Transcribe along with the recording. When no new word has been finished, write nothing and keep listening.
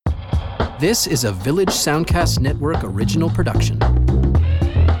This is a Village Soundcast Network original production.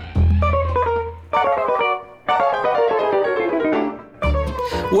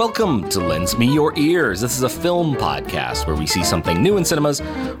 Welcome to Lends Me Your Ears. This is a film podcast where we see something new in cinemas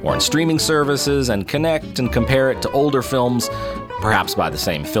or in streaming services and connect and compare it to older films, perhaps by the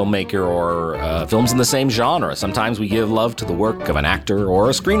same filmmaker or films in the same genre. Sometimes we give love to the work of an actor or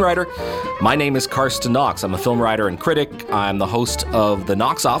a screenwriter. My name is Karsten Knox. I'm a film writer and critic. I'm the host of The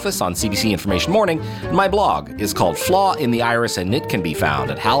Knox Office on CBC Information Morning, and my blog is called Flaw in the Iris, and it can be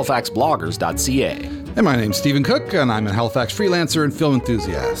found at halifaxbloggers.ca. And my name's Stephen Cook, and I'm a Halifax freelancer and film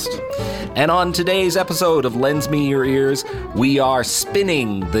enthusiast. And on today's episode of Lends Me Your Ears, we are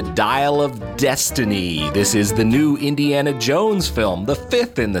spinning the dial of destiny. This is the new Indiana Jones film, the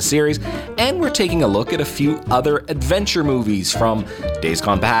fifth in the series, and we're taking a look at a few other adventure movies from days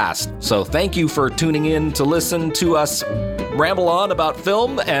gone past. So thank you for tuning in to listen to us ramble on about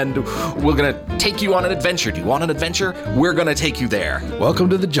film, and we're going to take you on an adventure. Do you want an adventure? We're going to take you there. Welcome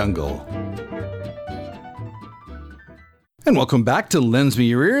to the jungle. And welcome back to Lends Me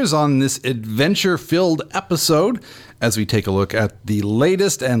Your Ears on this adventure-filled episode as we take a look at the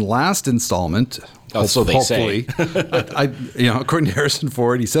latest and last installment. Oh, so they say. According to Harrison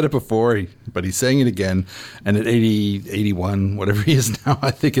Ford, he said it before, but he's saying it again. And at 80, 81, whatever he is now,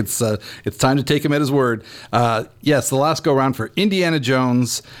 I think it's time to take him at his word. Yes, the last go-around for Indiana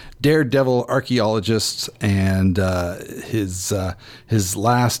Jones, daredevil archaeologist, and his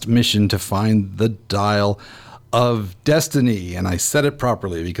last mission to find the Dial of Destiny. And I said it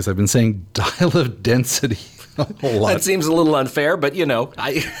properly because I've been saying Dial of Density a whole lot. That seems a little unfair, but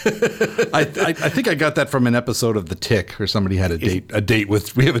I think I got that from an episode of The Tick, or somebody had a date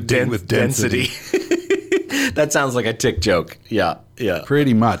with density. That sounds like a Tick joke. Yeah.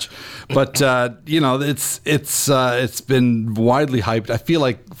 Pretty much. But it's been widely hyped. I feel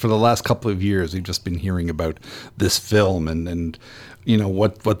like for the last couple of years we've just been hearing about this film and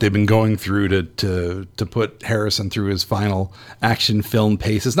what they've been going through to put Harrison through his final action film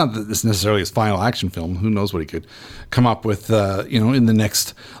pace. It's not that this is necessarily his final action film. Who knows what he could come up with in the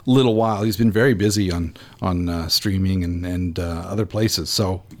next little while. He's been very busy on streaming and other places.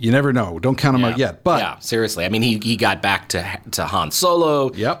 So you never know. Don't count him out yet. But yeah, seriously. I mean, he got back to Han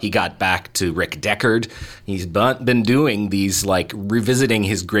Solo. Yep. He got back to Rick Deckard. He's been doing these, revisiting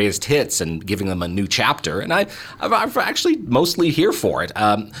his greatest hits and giving them a new chapter. And I'm actually mostly here for it.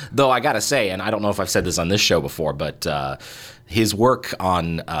 Though I got to say, and I don't know if I've said this on this show before, but his work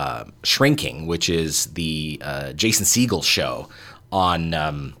on Shrinking, which is the Jason Segel show on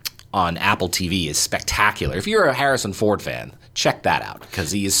Apple TV, is spectacular. If you're a Harrison Ford fan, check that out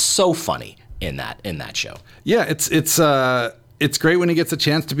because he is so funny in that show. Yeah, it's great when he gets a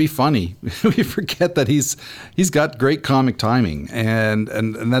chance to be funny. We forget that he's got great comic timing, and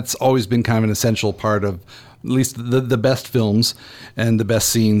that's always been kind of an essential part of at least the best films and the best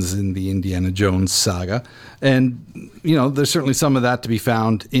scenes in the Indiana Jones saga. And, there's certainly some of that to be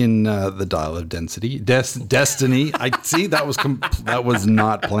found in the Dial of Density. Destiny. I see that was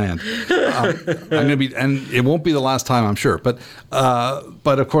not planned. I'm going to be, and it won't be the last time, I'm sure. But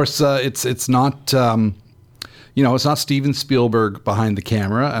of course, it's not, it's not Steven Spielberg behind the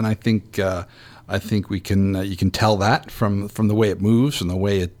camera. And I think we can you can tell that from the way it moves, from the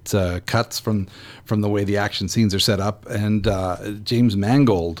way it cuts, from the way the action scenes are set up. And James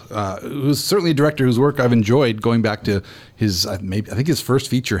Mangold, who's certainly a director whose work I've enjoyed, going back to his I think his first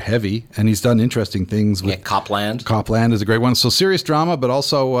feature, Heavy, and he's done interesting things with Copland. Copland is a great one. So serious drama, but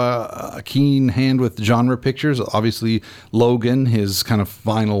also a keen hand with genre pictures. Obviously, Logan, his kind of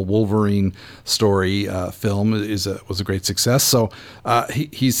final Wolverine story film, was a great success. So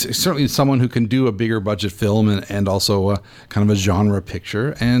he's certainly someone who can do a bigger budget film and also kind of a genre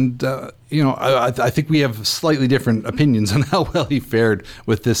picture. And I think we have slightly different opinions on how well he fared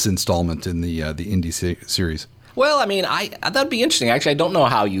with this installment in the Indy series. Well, I mean, that'd be interesting. Actually, I don't know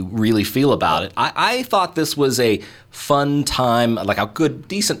how you really feel about it. I thought this was a fun time, like a good,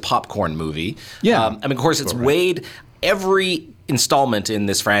 decent popcorn movie. Yeah. Of course, it's weighed. Every installment in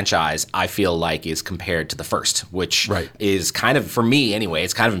this franchise, I feel like, is compared to the first, which is kind of, for me anyway,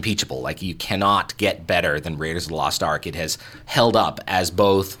 it's kind of impeachable. Like, you cannot get better than Raiders of the Lost Ark. It has held up as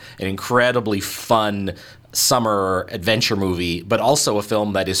both an incredibly fun summer adventure movie, but also a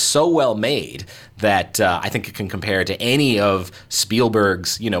film that is so well made that I think it can compare to any of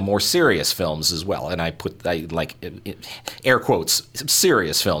Spielberg's, more serious films as well. And I air quotes,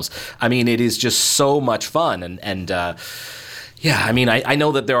 serious films. I mean, it is just so much fun, and Yeah, I mean, I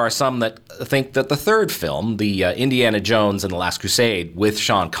know that there are some that think that the third film, the Indiana Jones and the Last Crusade with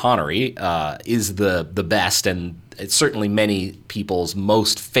Sean Connery, is the best, and it's certainly many people's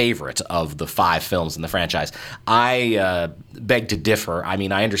most favorite of the 5 films in the franchise. I beg to differ. I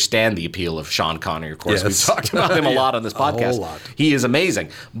mean, I understand the appeal of Sean Connery. Of course, we've talked about him a lot on this podcast. A whole lot. He is amazing.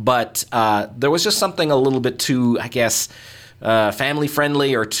 But there was just something a little bit too, I guess, family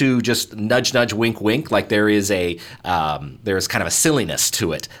friendly, or too just nudge nudge wink wink. Like there's kind of a silliness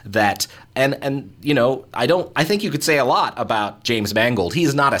to it that and you know, I think you could say a lot about James Mangold.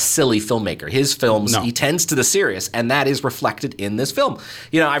 He's not a silly filmmaker. His films, he tends to the serious, and that is reflected in this film.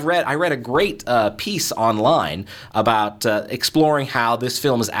 You know, I read a great piece online about exploring how this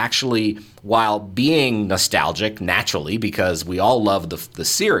film is actually, while being nostalgic naturally because we all love the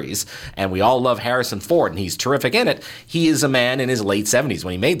series and we all love Harrison Ford and he's terrific in it, he is a man in his late 70s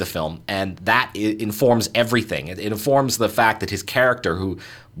when he made the film, and that informs everything. It informs the fact that his character, who,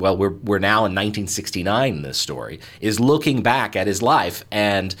 well, we're now in 1969 in this story, is looking back at his life,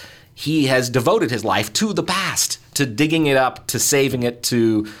 and he has devoted his life to the past, to digging it up, to saving it,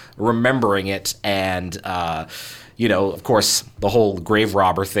 to remembering it, and you know, of course, the whole grave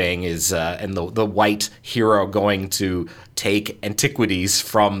robber thing is, and the white hero going to take antiquities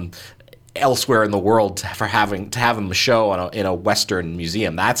from elsewhere in the world to have them show in a Western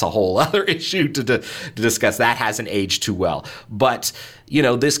museum. That's a whole other issue to discuss. That hasn't aged too well. But, you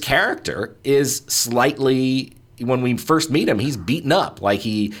know, this character is slightly, when we first meet him, he's beaten up. Like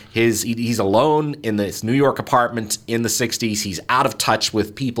he's alone in this New York apartment in the 60s. He's out of touch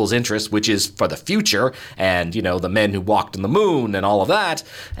with people's interests, which is for the future, and, you know, the men who walked on the moon and all of that.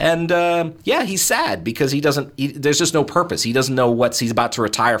 And yeah, he's sad because there's just no purpose. He doesn't know he's about to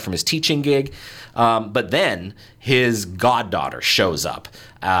retire from his teaching gig. But then his goddaughter shows up.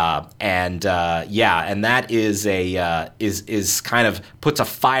 And that is kind of puts a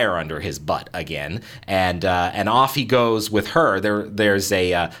fire under his butt again, and off he goes with her. There's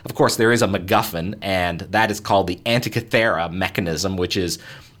of course there is a MacGuffin, and that is called the Antikythera mechanism, which is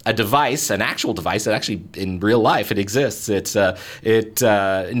a device, an actual device that actually in real life it exists. It's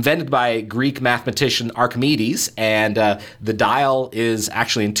invented by Greek mathematician Archimedes, and the dial is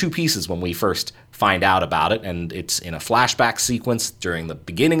actually in 2 pieces when we first find out about it, and it's in a flashback sequence during the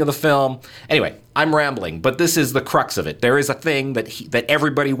beginning of the film. Anyway, I'm rambling, but this is the crux of it. There is a thing that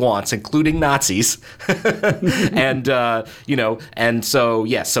everybody wants, including Nazis, and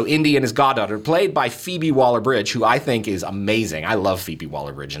so Indy and his goddaughter, played by Phoebe Waller-Bridge, who I think is amazing. I love Phoebe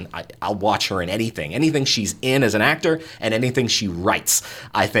Waller-Bridge, and I'll watch her in anything she's in as an actor, and anything she writes,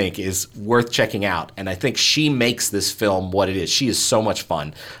 I think is worth checking out. And I think she makes this film what it is. She is so much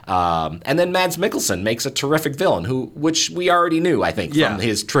fun. And then Mads Mikkelsen makes a terrific villain, which we already knew, I think, from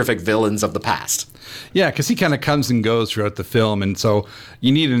his terrific villains of the past. Yeah, because he kind of comes and goes throughout the film, and so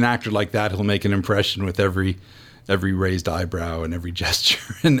you need an actor like that who'll make an impression with every raised eyebrow and every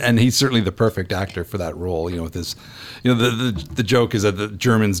gesture, and he's certainly the perfect actor for that role. You know, with his, you know, the joke is that the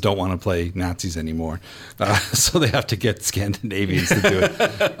Germans don't want to play Nazis anymore, so they have to get Scandinavians to do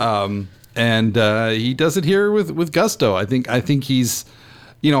it, and he does it here with gusto. I think he's,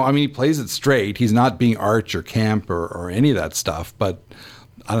 you know, I mean, he plays it straight. He's not being arch or camp or any of that stuff, but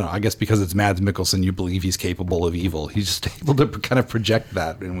I don't know, I guess because it's Mads Mikkelsen, you believe he's capable of evil. He's just able to kind of project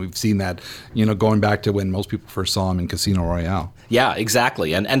that. And we've seen that, you know, going back to when most people first saw him in Casino Royale. Yeah,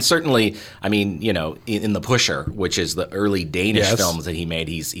 exactly. And certainly, I mean, you know, in The Pusher, which is the early Danish films that he made,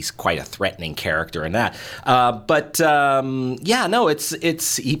 he's quite a threatening character in that.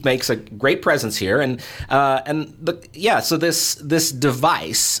 He makes a great presence here. So this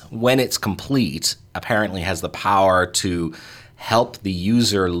device, when it's complete, apparently has the power to help the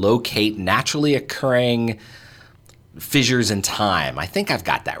user locate naturally occurring fissures in time. I think I've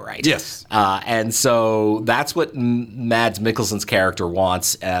got that right. Yes. And so that's what Mads Mikkelsen's character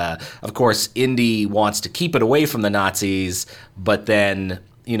wants. Of course, Indy wants to keep it away from the Nazis, but then,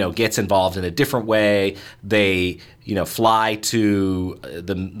 you know, gets involved in a different way. They, you know, fly to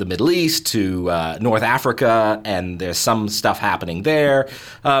the Middle East, to North Africa, and there's some stuff happening there.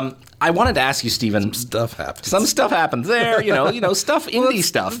 I wanted to ask you, Stephen. Some stuff happens there. You know, stuff, indie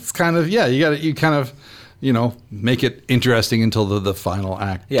stuff. It's kind of, you kind of, you know, make it interesting until the final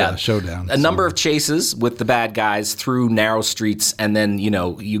act showdown. A number of chases with the bad guys through narrow streets, and then, you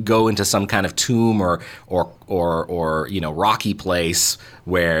know, you go into some kind of tomb or or rocky place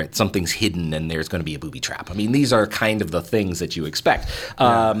where something's hidden and there's going to be a booby trap. I mean, these are kind of the things that you expect.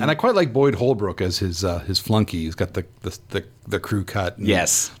 And I quite like Boyd Holbrook as his flunky. He's got the crew cut, and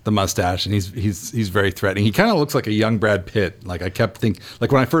the mustache, and he's very threatening. He kind of looks like a young Brad Pitt. Like I kept thinking,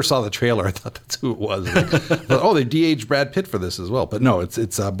 like when I first saw the trailer, I thought that's who it was. They de-aged Brad Pitt for this as well. But no,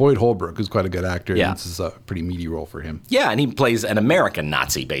 it's Boyd Holbrook, who's quite a good actor. Yeah. And this is a pretty meaty role for him. Yeah, and he plays an American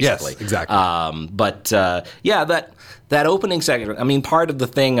Nazi, basically. Yes, exactly. That opening segment, I mean, part of the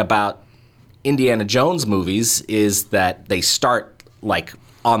thing about Indiana Jones movies is that they start, like,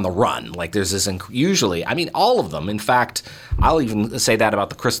 on the run. Like, there's this, usually, I mean, all of them. In fact, I'll even say that about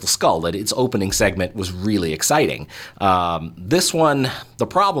the Crystal Skull, that its opening segment was really exciting. This one, the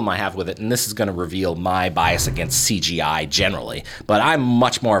problem I have with it, and this is going to reveal my bias against CGI generally, but I'm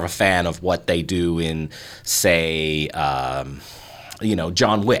much more of a fan of what they do in, say,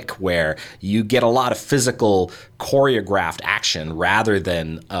 John Wick, where you get a lot of physical choreographed action rather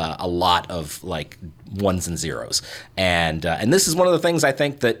than a lot of like ones and zeros. And this is one of the things I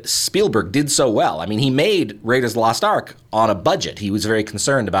think that Spielberg did so well. I mean, he made Raiders of the Lost Ark on a budget. He was very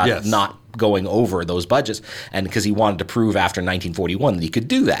concerned about not going over those budgets, and because he wanted to prove after 1941 that he could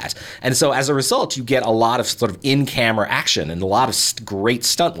do that. And so as a result, you get a lot of sort of in-camera action and a lot of great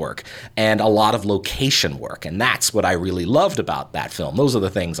stunt work and a lot of location work. And that's what I really loved about that film. Those are the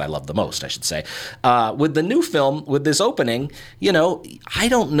things I love the most, I should say. With the new film, with this opening, I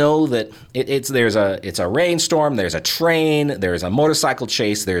don't know that it's a rainstorm, there's a train, there's a motorcycle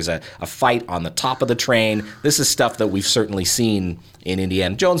chase, there's a fight on the top of the train. This is stuff that we've certainly seen in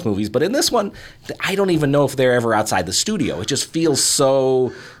Indiana Jones movies, but in this one, I don't even know if they're ever outside the studio. It just feels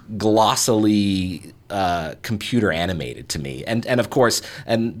so glossily computer animated to me. And of course,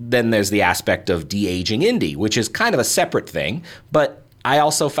 and then there's the aspect of de-aging Indy, which is kind of a separate thing, but I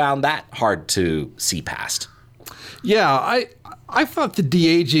also found that hard to see past. Yeah, I thought the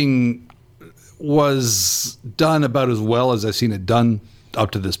de-aging was done about as well as I've seen it done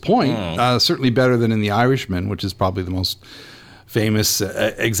up to this point. Certainly better than in The Irishman, which is probably the most famous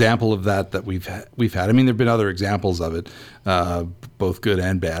example of that we've had. I mean, there've been other examples of it, both good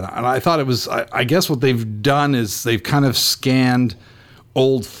and bad. And I thought it was, I guess what they've done is they've kind of scanned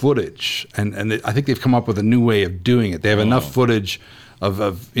old footage, and I think they've come up with a new way of doing it. They have enough footage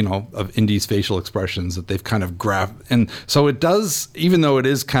of Indy's facial expressions that they've kind of graphed, and so it does, even though it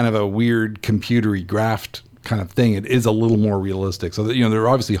is kind of a weird computery graphed kind of thing, it is a little more realistic. So that, they're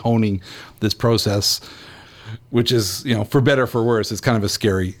obviously honing this process, which is, for better or for worse, it's kind of a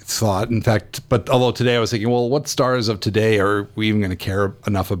scary thought. In fact, but although today I was thinking, well, what stars of today are we even going to care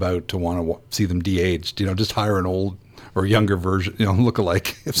enough about to want to see them de-aged? Just hire an old or younger version,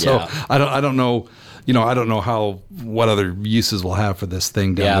 look-alike. So I don't know. I don't know what other uses we'll have for this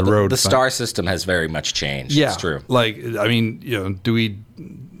thing down the road. The star system has very much changed. Yeah, it's true. Like, I mean, do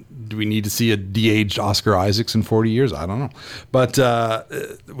we need to see a de-aged Oscar Isaacs in 40 years? I don't know. But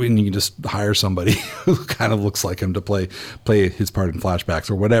when you can just hire somebody who kind of looks like him to play his part in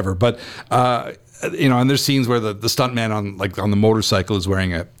flashbacks or whatever. But, and there's scenes where the stuntman on the motorcycle is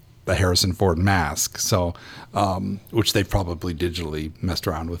wearing a Harrison Ford mask, so which they've probably digitally messed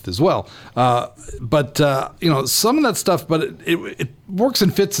around with as well. But some of that stuff, but it works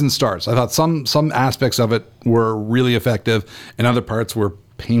in fits and starts. I thought some aspects of it were really effective, and other parts were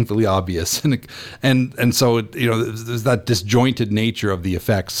painfully obvious, and so there's that disjointed nature of the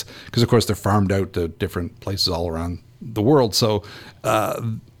effects, because of course they're farmed out to different places all around the world. So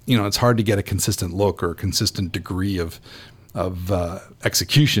it's hard to get a consistent look or a consistent degree of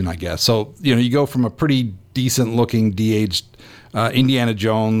execution, I guess. So you go from a pretty decent looking de-aged Indiana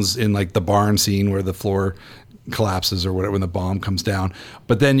Jones in like the barn scene where the floor collapses or whatever when the bomb comes down,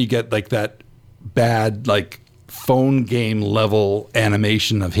 but then you get like that bad like phone game level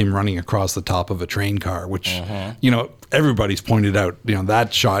animation of him running across the top of a train car, which everybody's pointed out,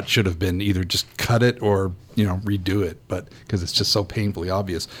 that shot should have been either just cut it or redo it, but because it's just so painfully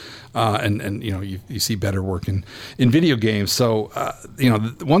obvious. And you see better work in video games. So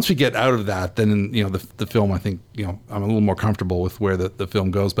once we get out of that, then the film, I think I'm a little more comfortable with where the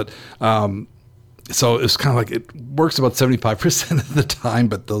film goes. But so it's kind of like it works about 75% of the time,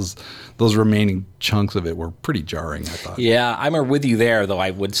 but those remaining chunks of it were pretty jarring, I thought. Yeah, I'm with you there, though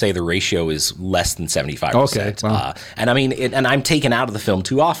I would say the ratio is less than 75%. Okay. Well. And I mean, and I'm taken out of the film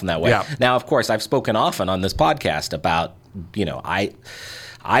too often that way. Yeah. Now, of course, I've spoken often on this podcast about,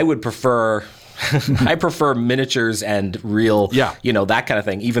 I would prefer... I prefer miniatures and real, that kind of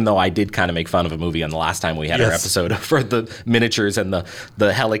thing, even though I did kind of make fun of a movie on the last time we had our episode for the miniatures and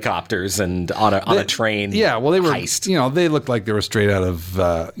the helicopters and on a train. Yeah, well, they were, heist. They looked like they were straight out of,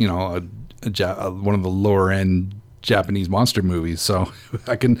 one of the lower end Japanese monster movies. So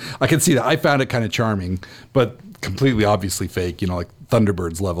I can see that. I found it kind of charming, but completely obviously fake. Like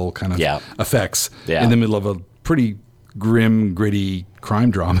Thunderbirds level kind of effects in the middle of a pretty grim, gritty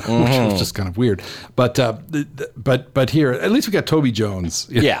crime drama, which was just kind of weird. But here, at least we got Toby Jones.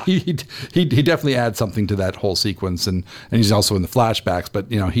 He definitely adds something to that whole sequence, and he's also in the flashbacks.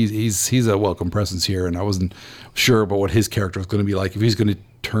 But he's a welcome presence here, and I wasn't sure about what his character was going to be like, if he's going to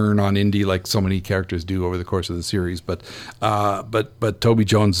turn on Indy like so many characters do over the course of the series. But Toby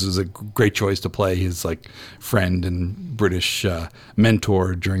Jones is a great choice to play his like friend and British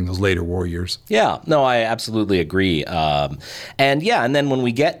mentor during those later war years. Yeah, no, I absolutely agree. And then when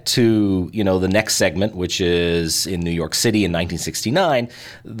we get to the next segment, which is in New York City in 1969,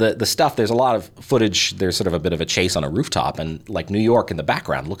 the stuff, there's a lot of footage. There's sort of a bit of a chase on a rooftop, and like New York in the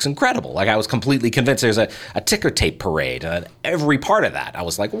background looks incredible. Like I was completely convinced. There's a ticker tape parade, and every part of that I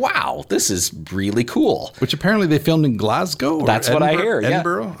was like, wow, this is really cool. Which apparently they filmed in Glasgow? That's what I hear.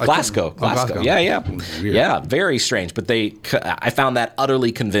 Edinburgh? Yeah. Glasgow. Yeah. Weird. Yeah, very strange. But I found that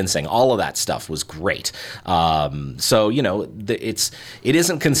utterly convincing. All of that stuff was great. So, it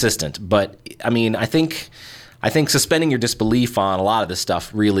isn't consistent. But, I mean, I think suspending your disbelief on a lot of this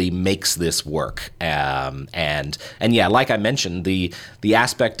stuff really makes this work. And yeah, like I mentioned, the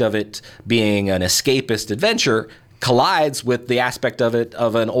aspect of it being an escapist adventure collides with the aspect of it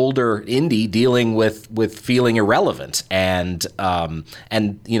of an older Indy dealing with feeling irrelevant and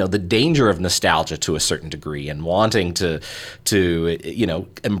the danger of nostalgia to a certain degree and wanting to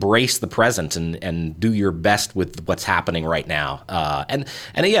embrace the present and do your best with what's happening right now. I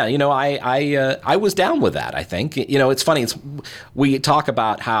was down with that. I think it's funny. We talk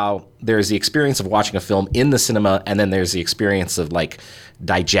about how there's the experience of watching a film in the cinema, and then there's the experience of like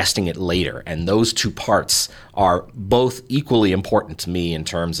digesting it later, and those two parts are both equally important to me in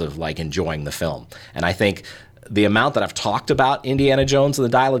terms of like enjoying the film. And I think the amount that I've talked about Indiana Jones and the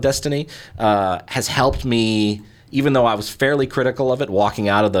Dial of Destiny has helped me, even though I was fairly critical of it walking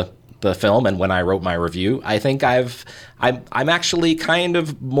out of the film and when I wrote my review. I think I'm actually kind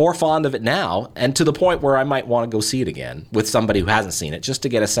of more fond of it now, and to the point where I might want to go see it again with somebody who hasn't seen it, just to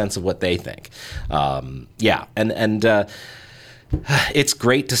get a sense of what they think. It's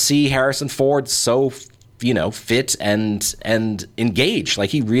great to see Harrison Ford so fit and engaged.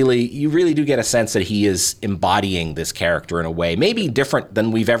 Like you really do get a sense that he is embodying this character in a way maybe different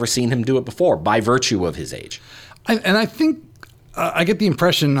than we've ever seen him do it before by virtue of his age. I think I get the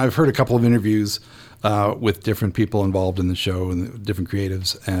impression, I've heard a couple of interviews with different people involved in the show and different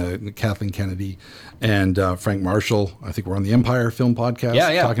creatives, Kathleen Kennedy and Frank Marshall. I think we're on the Empire Film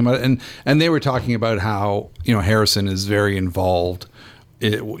Podcast talking about it. And they were talking about how, Harrison is very involved. He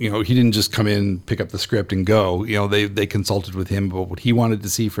didn't just come in, pick up the script and go. They consulted with him about what he wanted to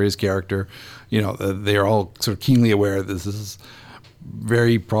see for his character. They're all sort of keenly aware that this is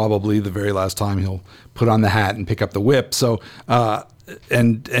very probably the very last time he'll put on the hat and pick up the whip. So,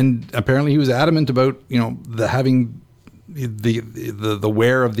 and apparently he was adamant about having the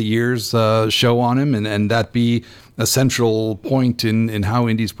wear of the years show on him, and that be a central point in how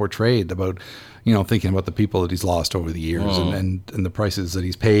Indy's portrayed, about thinking about the people that he's lost over the years and the prices that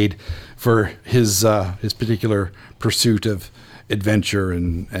he's paid for his particular pursuit of adventure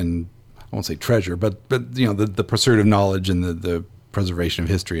and I won't say treasure, but the pursuit of knowledge and the preservation of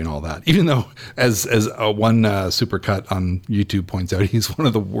history and all that. Even though, as one supercut on YouTube points out, he's one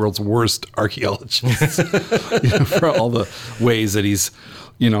of the world's worst archaeologists for all the ways that he's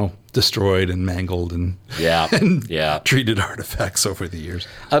destroyed and mangled and treated artifacts over the years.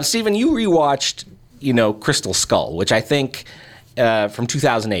 Stephen, you rewatched Crystal Skull, which I think from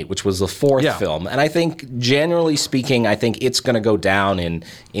 2008, which was the fourth film, and I think generally speaking, I think it's going to go down in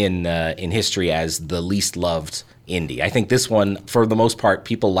history as the least loved Indy. I think this one, for the most part,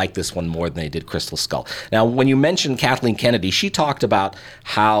 people like this one more than they did Crystal Skull. Now, when you mentioned Kathleen Kennedy, she talked about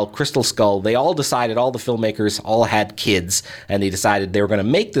how Crystal Skull, they all decided, all the filmmakers all had kids, and they decided they were going to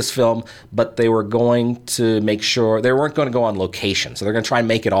make this film, but they were going to make sure they weren't going to go on location. So they're going to try and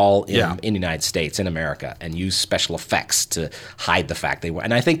make it all in the United States, in America, and use special effects to hide the fact they were.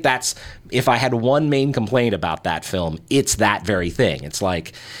 And I think that's, if I had one main complaint about that film, it's that very thing. It's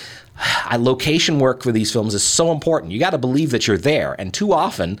like, location work for these films is so important. You got to believe that you're there, and too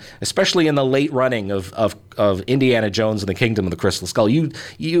often, especially in the late running of Indiana Jones and the Kingdom of the Crystal Skull,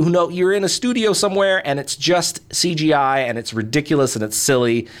 you're in a studio somewhere and it's just CGI and it's ridiculous and it's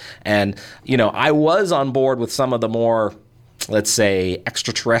silly. And I was on board with some of the more, let's say,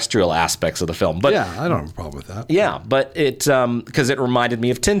 extraterrestrial aspects of the film. But I don't have a problem with that. Yeah, but it because it reminded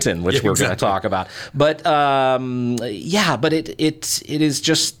me of Tintin, which we're going to talk about. But but it is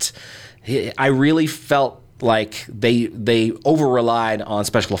just, I really felt like they over relied on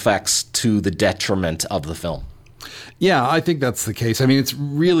special effects to the detriment of the film. Yeah, I think that's the case. I mean, it's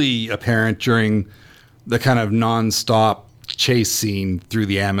really apparent during the kind of nonstop chase scene through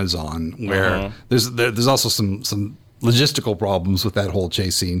the Amazon, where there's also some logistical problems with that whole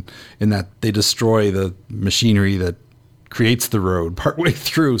chase scene, in that they destroy the machinery that creates the road partway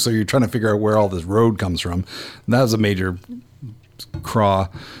through. So you're trying to figure out where all this road comes from. And that was a major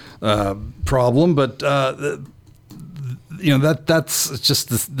problem, but that's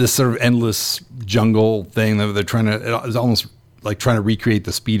just this sort of endless jungle thing that they're trying to. It's almost like trying to recreate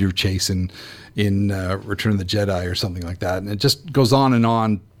the speeder chase in Return of the Jedi or something like that, and it just goes on and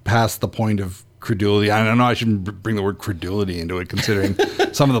on past the point of credulity. I don't know. I shouldn't bring the word credulity into it, considering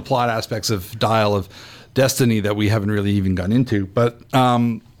some of the plot aspects of Dial of Destiny that we haven't really even gone into, but.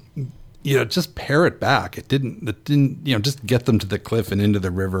 Just pare it back. It didn't, just get them to the cliff and into the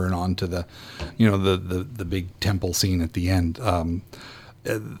river and onto the, the big temple scene at the end.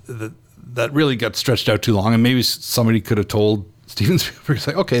 That really got stretched out too long, and maybe somebody could have told Steven Spielberg,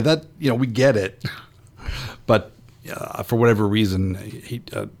 like, okay, that, we get it, but for whatever reason,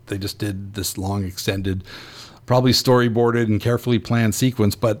 they just did this long, extended, probably storyboarded and carefully planned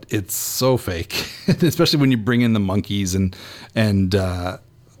sequence, but it's so fake, especially when you bring in the monkeys and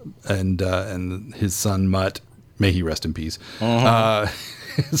his son Mutt, may he rest in peace,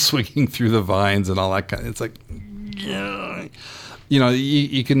 swinging through the vines and all that kind of. It's like,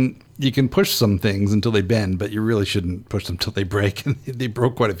 you can push some things until they bend, but you really shouldn't push them until they break. And they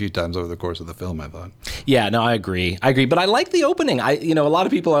broke quite a few times over the course of the film, I thought. Yeah, no, I agree. But I like the opening. A lot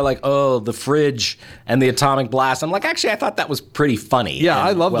of people are like, oh, the fridge and the atomic blast. I'm like, actually, I thought that was pretty funny. Yeah,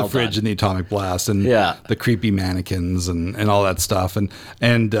 I love the fridge and the atomic blast and the creepy mannequins and all that stuff. And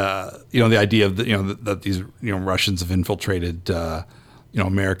the idea of that these Russians have infiltrated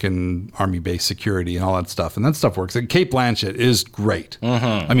American Army base security and all that stuff. And that stuff works. And Cate Blanchett is great.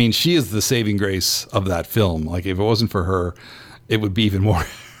 Mm-hmm. I mean, she is the saving grace of that film. Like, if it wasn't for her, it would be even more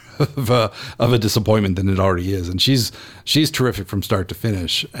of a disappointment than it already is. And she's terrific from start to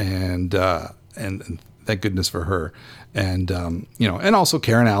finish. And thank goodness for her. And, and also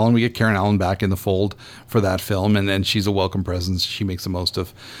Karen Allen. We get Karen Allen back in the fold for that film. And then she's a welcome presence. She makes the most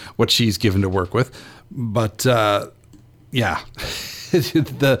of what she's given to work with. But, yeah.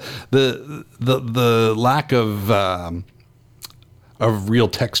 the lack of real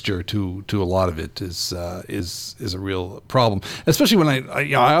texture to a lot of it is a real problem. Especially when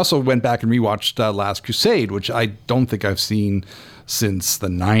I also went back and rewatched Last Crusade, which I don't think I've seen since the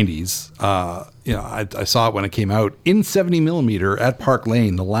 90s. I saw it when it came out in 70 millimeter at Park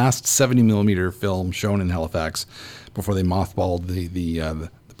Lane, the last 70 millimeter film shown in Halifax before they mothballed the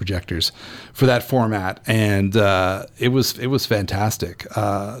projectors for that format, and it was fantastic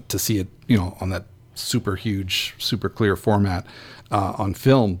to see it, on that super huge, super clear format on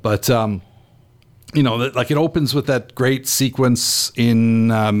film. But it opens with that great sequence in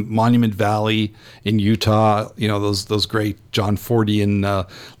Monument Valley in Utah. Those great John Fordian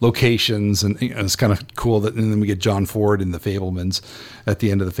locations, and it's kind of cool that. And then we get John Ford in The Fabelmans at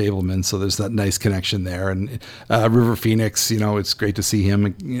the end of The Fabelmans, so there's that nice connection there. And River Phoenix, it's great to see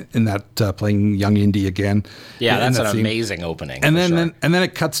him in that playing young Indy again. Yeah, that's an amazing opening. And then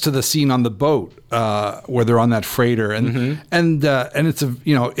it cuts to the scene on the boat where they're on that freighter, and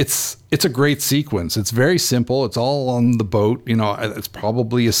it's a great sequence. It's very simple. It's all on the boat. It's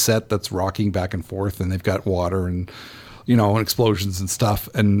probably a set that's rocking back and forth, and they've got water and and explosions and stuff,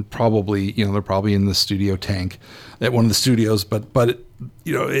 and probably they're probably in the studio tank at one of the studios, but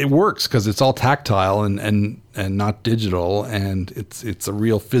it works because it's all tactile and not digital, and it's a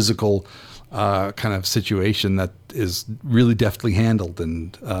real physical kind of situation that is really deftly handled.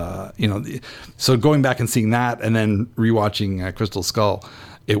 And so going back and seeing that and then rewatching Crystal Skull,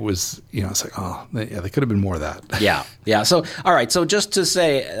 it was, it's like, oh, yeah, they could have been more of that. Yeah. So, all right. So just to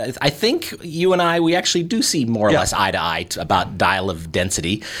say, I think you and we actually do see more or less eye to eye about Dial of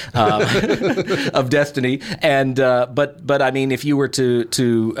Density, of Destiny. And, but I mean, if you were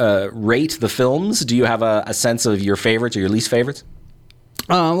to rate the films, do you have a sense of your favorites or your least favorites?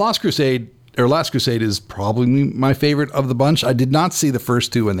 Last Crusade is probably my favorite of the bunch. I did not see the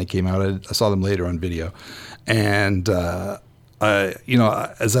first two when they came out. I saw them later on video. And,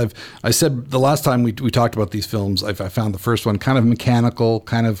 as I said the last time we talked about these films, I found the first one kind of mechanical,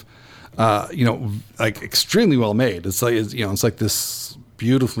 kind of, like extremely well made. It's like this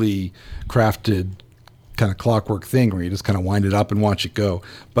beautifully crafted kind of clockwork thing where you just kind of wind it up and watch it go.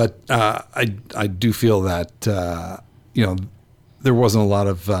 But I do feel that there wasn't a lot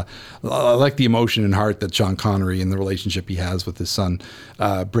of I like the emotion and heart that Sean Connery and the relationship he has with his son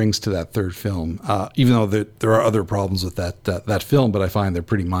brings to that third film. Even though there are other problems with that film, but I find they're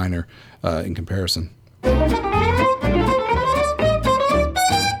pretty minor in comparison.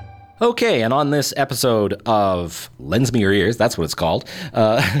 Okay, and on this episode of Lends Me Your Ears, that's what it's called,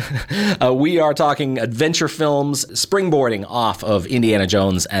 we are talking adventure films springboarding off of Indiana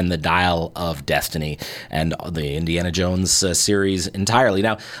Jones and the Dial of Destiny and the Indiana Jones series entirely.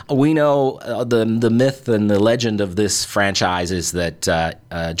 Now, we know the myth and the legend of this franchise is that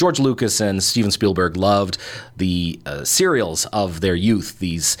George Lucas and Steven Spielberg loved the serials of their youth,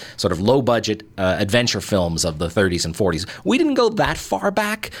 these sort of low-budget adventure films of the 30s and 40s. We didn't go that far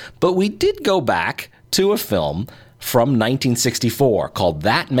back, but we did go back to a film from 1964 called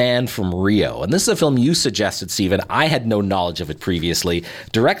That Man from Rio. And this is a film you suggested, Stephen. I had no knowledge of it previously.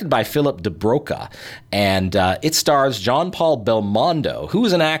 Directed by Philip de Broca. And it stars John Paul Belmondo, who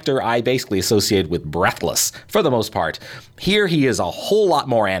is an actor I basically associated with Breathless for the most part. Here he is a whole lot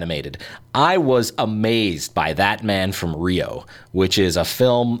more animated. I was amazed by That Man from Rio, which is a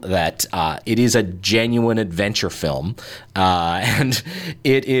film that it is a genuine adventure film. And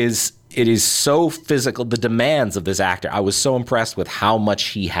it is so physical, the demands of this actor. I was so impressed with how much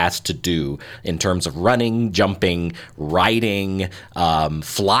he has to do in terms of running, jumping, riding,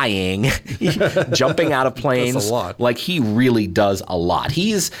 flying, jumping out of planes. That's a lot. Like, he really does a lot.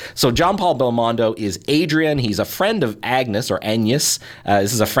 So John Paul Belmondo is Adrian. He's a friend of Agnes, or Agnes.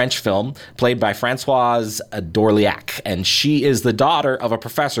 This is a French film played by Françoise d'Orléac, and she is the daughter of a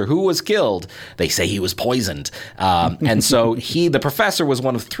professor who was killed. They say he was poisoned. And so the professor was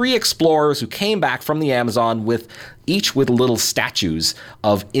one of 3 explorers who came back from the Amazon each with little statues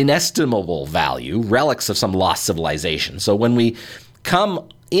of inestimable value, relics of some lost civilization. So when we come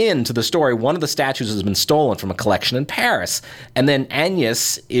into the story, one of the statues has been stolen from a collection in Paris, and then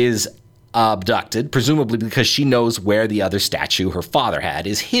Agnes is abducted, presumably because she knows where the other statue her father had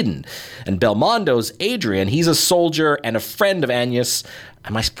is hidden. And Belmondo's Adrian, he's a soldier and a friend of Agnes.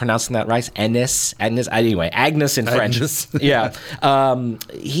 Am I pronouncing that right? Agnes? Anyway, Agnes in French. Agnes. Yeah.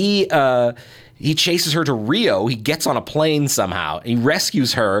 He chases her to Rio. He gets on a plane somehow. He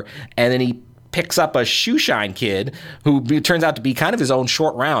rescues her, and then he picks up a shoeshine kid who turns out to be kind of his own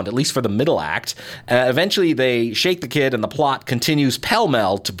short round, at least for the middle act. Eventually, they shake the kid, and the plot continues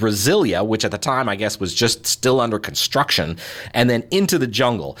pell-mell to Brasilia, which at the time, I guess, was just still under construction, and then into the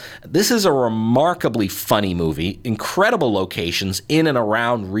jungle. This is a remarkably funny movie. Incredible locations in and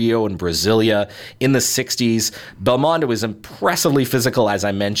around Rio and Brasilia in the 60s. Belmondo is impressively physical, as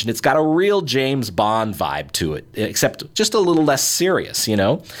I mentioned. It's got a real James Bond vibe to it, except just a little less serious, you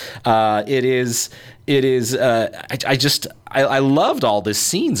know? I loved all the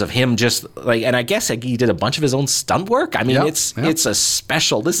scenes of him just like, and I guess he did a bunch of his own stunt work. I mean, this is a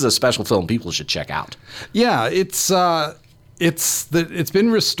special film people should check out. Yeah, it's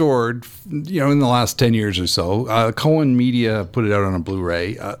been restored, in the last 10 years or so. Cohen Media put it out on a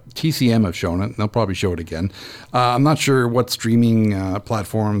Blu-ray. TCM have shown it. They'll probably show it again. I'm not sure what streaming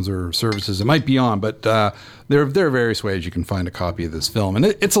platforms or services it might be on, but there are various ways you can find a copy of this film, and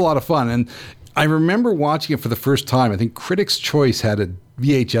it's a lot of fun. And I remember watching it for the first time. I think Critics' Choice had a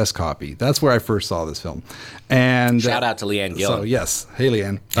VHS copy. That's where I first saw this film. And shout out to Leanne Gillen. So yes, hey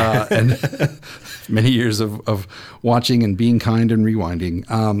Leanne, and many years of watching and being kind and rewinding.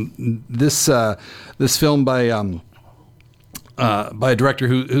 This film by a director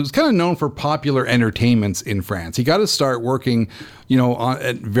who's kind of known for popular entertainments in France. He got to start working,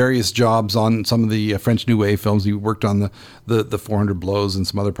 at various jobs on some of the French New Wave films. He worked on the 400 Blows and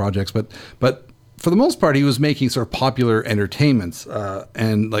some other projects, but for the most part, he was making sort of popular entertainments.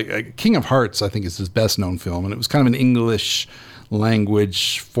 And like King of Hearts, I think, is his best known film, and it was kind of an English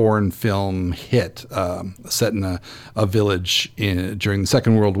language foreign film hit set in a village during the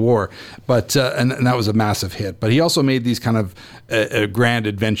Second World War, but and that was a massive hit. But he also made these kind of grand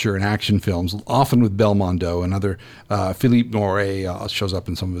adventure and action films, often with Belmondo and other Philippe Noiret shows up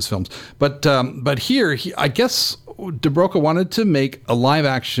in some of his films. But here, I guess de Broca wanted to make a live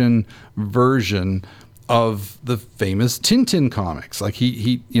action version of the famous Tintin comics. Like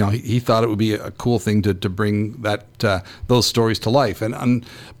he thought it would be a cool thing to bring those stories to life.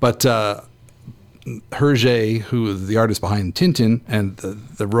 But Hergé, who is the artist behind Tintin and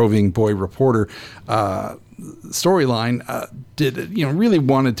the roving boy reporter storyline, really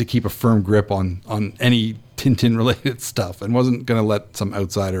wanted to keep a firm grip on any Tintin related stuff and wasn't going to let some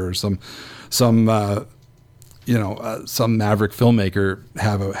outsider or some maverick filmmaker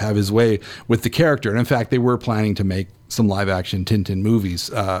have his way with the character. And in fact, they were planning to make some live action Tintin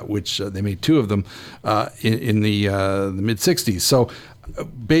movies, which they made 2 of them in the mid 60s. So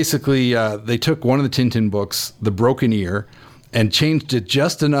basically, they took one of the Tintin books, The Broken Ear, and changed it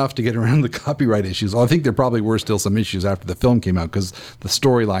just enough to get around the copyright issues. I think there probably were still some issues after the film came out because the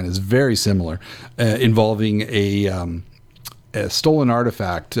storyline is very similar, involving a stolen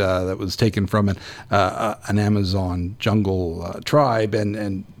artifact that was taken from an Amazon jungle tribe,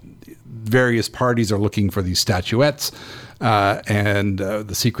 and various parties are looking for these statuettes and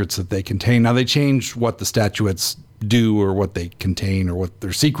the secrets that they contain. Now, they changed what the statuettes do or what they contain or what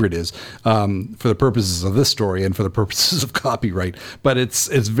their secret is for the purposes of this story and for the purposes of copyright. But it's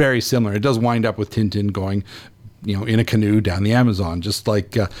very similar. It does wind up with Tintin going, in a canoe down the Amazon, just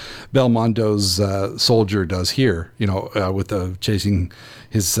like Belmondo's soldier does here, with chasing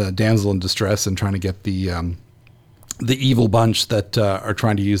his damsel in distress and trying to get the evil bunch that are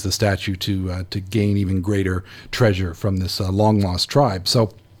trying to use the statue to gain even greater treasure from this long-lost tribe.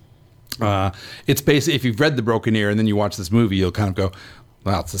 So it's basically, if you've read The Broken Ear and then you watch this movie, you'll kind of go,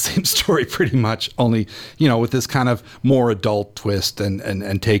 well, it's the same story pretty much, only, with this kind of more adult twist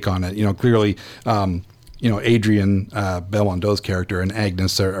and take on it. Clearly, Adrian, Belmondo's character, and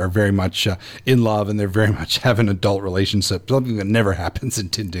Agnes are very much in love, and they're very much have an adult relationship, something that never happens in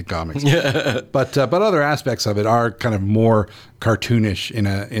Tintin comics. But other aspects of it are kind of more cartoonish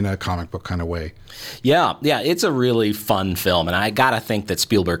in a comic book kind of way. Yeah, it's a really fun film, and I gotta think that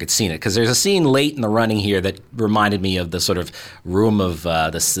Spielberg had seen it, because there's a scene late in the running here that reminded me of the sort of room of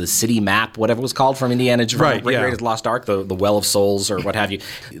the city map, whatever it was called, from Indiana Jones, right, Raiders Lost Ark, the Well of Souls or what have you.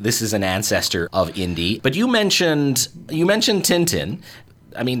 This is an ancestor of Indy. But you mentioned Tintin.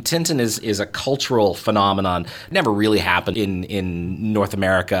 I mean, Tintin is a cultural phenomenon. It never really happened in North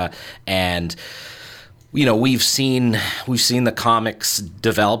America, and we've seen the comics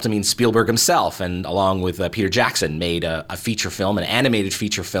developed. I mean, Spielberg himself, and along with Peter Jackson, made a feature film, an animated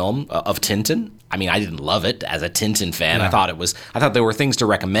feature film of Tintin. I mean, I didn't love it as a Tintin fan. Yeah. I thought there were things to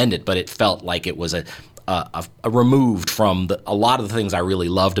recommend it, but it felt like it was a removed from a lot of the things I really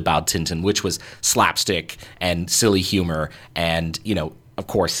loved about Tintin, which was slapstick and silly humor, and of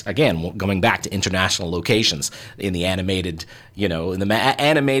course, again, going back to international locations in the animated,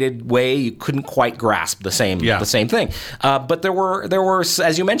 animated way, you couldn't quite grasp the same thing. But there were,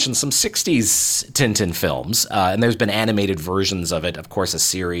 as you mentioned, some '60s Tintin films, and there's been animated versions of it. Of course, a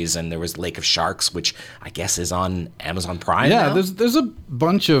series, and there was Lake of Sharks, which I guess is on Amazon Prime. Yeah, now. There's a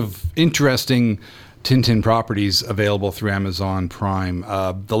bunch of interesting Tintin properties available through Amazon Prime.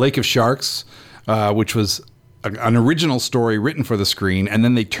 The Lake of Sharks, which was an original story written for the screen, and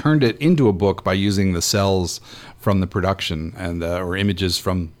then they turned it into a book by using the cells from the production and or images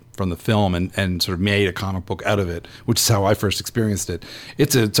from the film and sort of made a comic book out of it, which is how I first experienced it.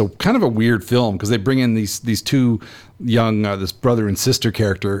 It's a kind of a weird film because they bring in these two young this brother and sister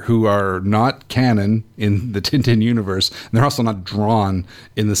character who are not canon in the Tintin universe, and they're also not drawn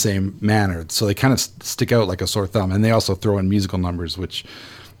in the same manner, so they kind of stick out like a sore thumb. And they also throw in musical numbers which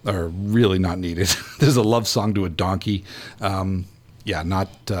are really not needed. There's a love song to a donkey. So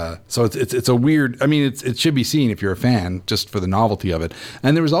it's a weird. I mean, it should be seen if you're a fan, just for the novelty of it.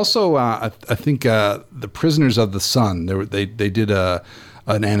 And there was also, I think, the Prisoners of the Sun. They did an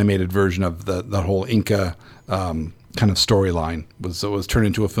animated version of the whole Inca kind of storyline was turned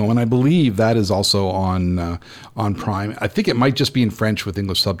into a film, and I believe that is also on Prime. I think it might just be in French with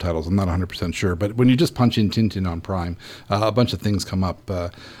English subtitles. I'm not 100% sure, but when you just punch in Tintin on Prime, a bunch of things come up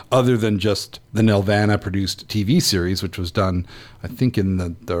other than just the Nelvana produced TV series, which was done, I think, in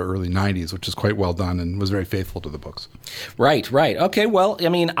the early 90s, which is quite well done and was very faithful to the books. Right. Okay, well, I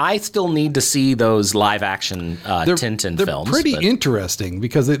mean, I still need to see those live-action Tintin films. They're pretty interesting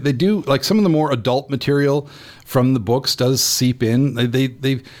because they do, like, some of the more adult material from the books does seep in.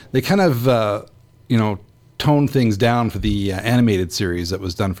 They kind of, tone things down for the animated series that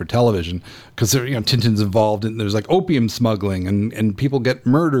was done for television, because Tintin's involved in, there's like opium smuggling and people get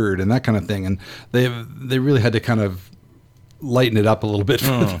murdered and that kind of thing, and they really had to kind of lighten it up a little bit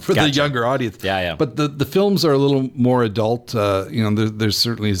for the younger audience. Yeah. But the films are a little more adult. There's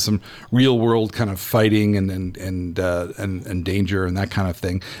certainly some real world kind of fighting and danger and that kind of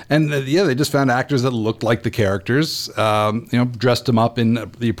thing. And they just found actors that looked like the characters. Dressed them up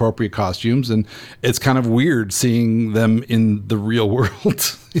in the appropriate costumes, and it's kind of weird seeing them in the real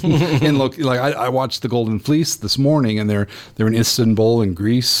world. I watched The Golden Fleece this morning, and they're in Istanbul in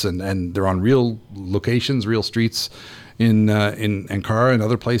Greece, and they're on real locations, real streets in Ankara and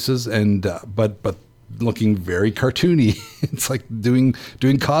other places, and but looking very cartoony. It's like doing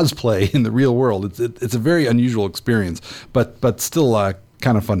cosplay in the real world. It's a very unusual experience, but still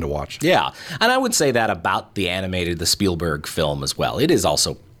kind of fun to watch. Yeah, and I would say that about the Spielberg film as well. It is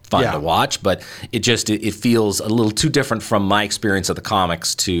also fun to watch, but it feels a little too different from my experience of the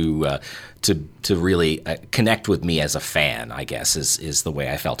comics to really connect with me as a fan, I guess, is the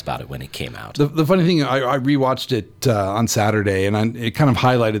way I felt about it when it came out. The funny thing, I rewatched it on Saturday, and it kind of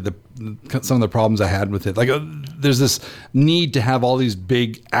highlighted some of the problems I had with it. Like, there's this need to have all these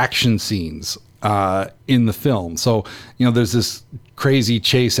big action scenes in the film. So, there's this crazy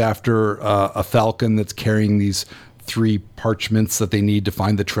chase after a falcon that's carrying these 3 parchments that they need to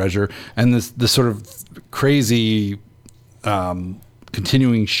find the treasure, and this sort of crazy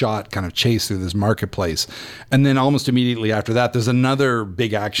continuing shot kind of chase through this marketplace. And then almost immediately after that, there's another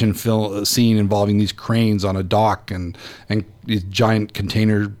big action scene involving these cranes on a dock and these giant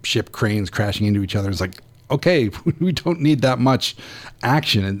container ship cranes crashing into each other. It's like, okay, we don't need that much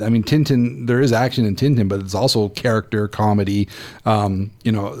action. And I mean, Tintin, there is action in Tintin, but it's also character, comedy,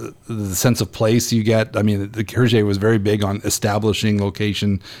 the sense of place you get. I mean, Hergé was very big on establishing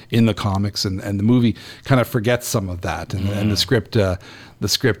location in the comics, and the movie kind of forgets some of that. And the script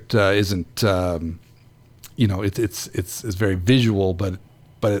isn't, it's very visual, but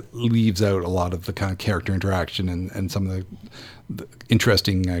it leaves out a lot of the kind of character interaction and some of the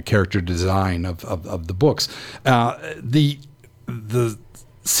interesting character design of the books. The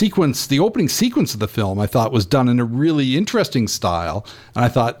opening sequence of the film, I thought, was done in a really interesting style. And I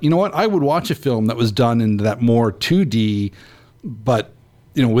thought, you know what, I would watch a film that was done in that more 2D, but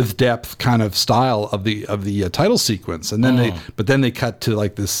with depth kind of style of the title sequence. And then they cut to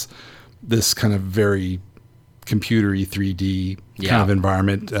like this kind of very computery 3D kind of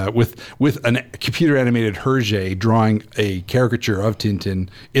environment with a computer animated Hergé drawing a caricature of Tintin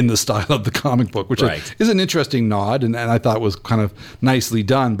in the style of the comic book, which is an interesting nod, and I thought was kind of nicely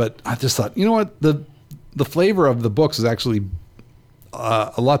done. But I just thought, you know what, the flavor of the books is actually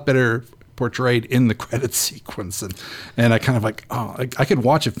a lot better portrayed in the credits sequence, and I kind of like, I could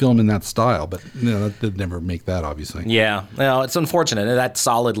watch a film in that style, but they'd never make that, obviously. Yeah, well, it's unfortunate. That's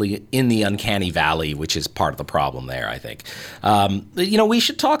solidly in the uncanny valley, which is part of the problem there, I think. We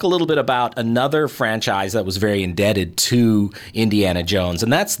should talk a little bit about another franchise that was very indebted to Indiana Jones,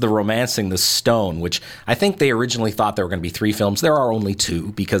 and that's the Romancing the Stone, which I think they originally thought there were going to be 3 films. There are only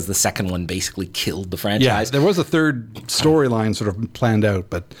 2 because the second one basically killed the franchise. Yeah, there was a third storyline sort of planned out,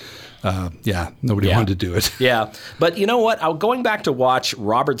 but nobody wanted to do it. Yeah, but you know what? Going back to watch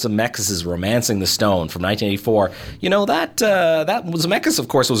Robert Zemeckis' Romancing the Stone from 1984, that Zemeckis, of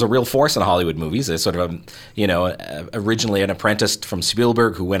course, was a real force in Hollywood movies. It's sort of originally an apprentice from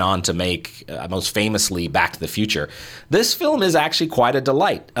Spielberg who went on to make, most famously, Back to the Future. This film is actually quite a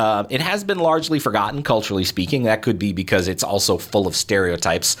delight. It has been largely forgotten, culturally speaking. That could be because it's also full of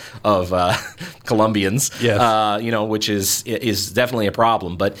stereotypes of Colombians, which is definitely a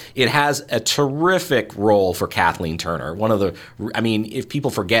problem. But it has a terrific role for Kathleen Turner. If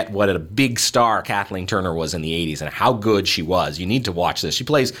people forget what a big star Kathleen Turner was in the 80s and how good she was, you need to watch this. She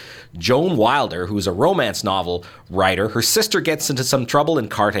plays Joan Wilder, who's a romance novel writer. Her sister gets into some trouble in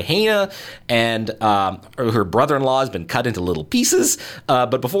Cartagena, and her brother-in-law has been cut into little pieces.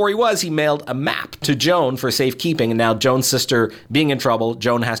 But before he mailed a map to Joan for safekeeping, and now Joan's sister being in trouble,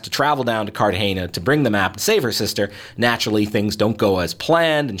 Joan has to travel down to Cartagena to bring the map and save her sister. Naturally, things don't go as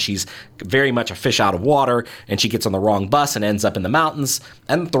planned, and she's very much a fish out of water, and she gets on the wrong bus and ends up in the mountains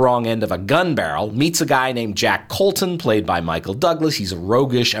and at the wrong end of a gun barrel, meets a guy named Jack Colton, played by Michael Douglas. He's a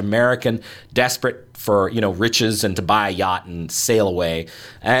roguish American, desperate for, riches and to buy a yacht and sail away.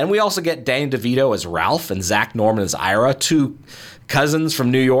 And we also get Danny DeVito as Ralph and Zach Norman as Ira, 2 cousins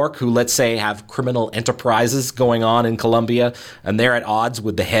from New York who, let's say, have criminal enterprises going on in Colombia, and they're at odds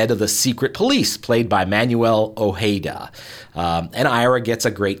with the head of the secret police, played by Manuel Ojeda. And Ira gets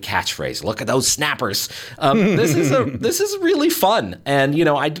a great catchphrase: "Look at those snappers." This is really fun, and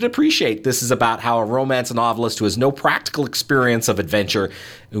I did appreciate this is about how a romance novelist who has no practical experience of adventure,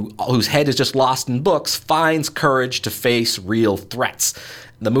 whose head is just lost in books, finds courage to face real threats.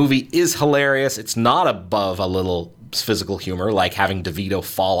 The movie is hilarious. It's not above a little physical humor, like having DeVito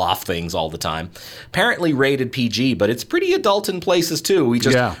fall off things all the time. Apparently rated PG, but it's pretty adult in places too.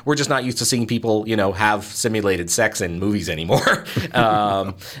 We're just not used to seeing people, have simulated sex in movies anymore.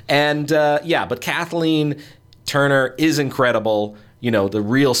 But Kathleen Turner is incredible. The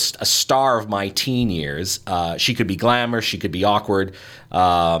real a star of my teen years. She could be glamorous, she could be awkward,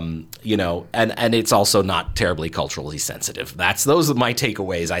 and it's also not terribly culturally sensitive. Those are my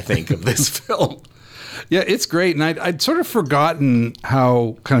takeaways, I think, of this film. Yeah, it's great. And I'd sort of forgotten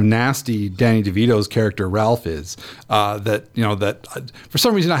how kind of nasty Danny DeVito's character Ralph is. For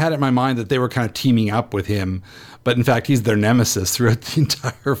some reason I had it in my mind that they were kind of teaming up with him. But in fact, he's their nemesis throughout the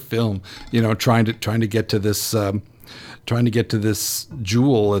entire film, trying to get to this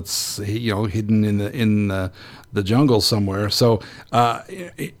jewel that's hidden in the jungle somewhere. So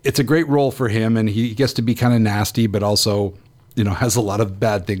it's a great role for him, and he gets to be kind of nasty, but also has a lot of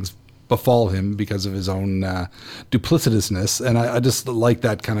bad things befall him because of his own duplicitousness. And I just like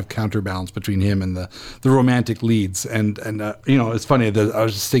that kind of counterbalance between him and the romantic leads. And it's funny that I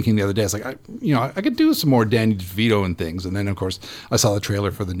was just thinking the other day, it's like, I could do some more Danny DeVito and things. And then, of course, I saw the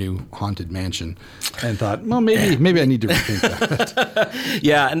trailer for the new Haunted Mansion and thought, well, maybe I need to rethink that.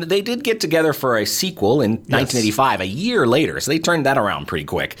 Yeah, and they did get together for a sequel in 1985, a year later. So they turned that around pretty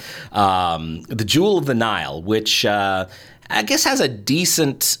quick. The Jewel of the Nile, which... I guess has a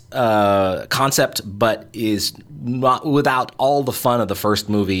decent concept, but is not without all the fun of the first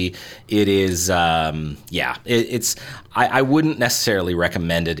movie. It is, it's. I wouldn't necessarily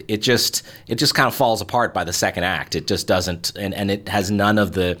recommend it. It just kind of falls apart by the second act. It just doesn't, and it has none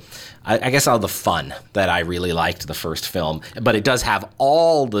of the. I guess all the fun that I really liked the first film, but it does have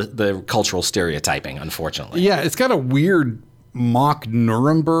all the cultural stereotyping. Unfortunately, yeah, it's got a weird mock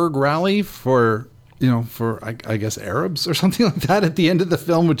Nuremberg rally for I guess Arabs or something like that at the end of the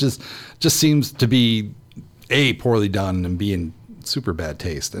film, which just seems to be A, poorly done, and B, in super bad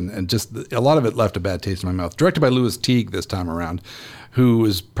taste. And just a lot of it left a bad taste in my mouth. Directed by Louis Teague this time around, who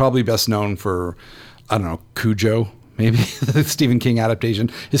is probably best known for, I don't know, Cujo, maybe, the Stephen King adaptation.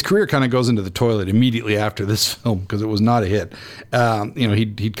 His career kind of goes into the toilet immediately after this film because it was not a hit.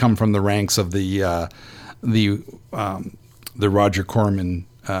 He'd come from the ranks of the Roger Corman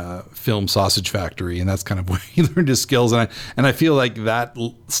film Sausage Factory, and that's kind of where he learned his skills. And I feel like that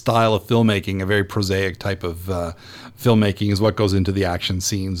style of filmmaking, a very prosaic type of filmmaking, is what goes into the action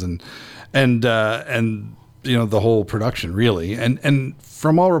scenes and the whole production, really. And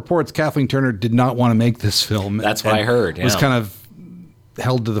from all reports, Kathleen Turner did not want to make this film. That's what I heard. Yeah. Was kind of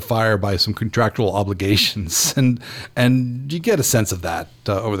held to the fire by some contractual obligations, and you get a sense of that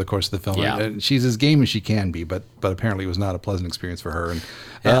over the course of the film. Yeah. And she's as game as she can be, but apparently it was not a pleasant experience for her. And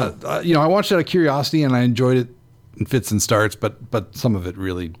I watched it out of curiosity, and I enjoyed it in fits and starts, but some of it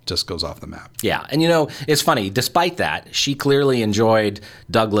really just goes off the map. Yeah, and it's funny. Despite that, she clearly enjoyed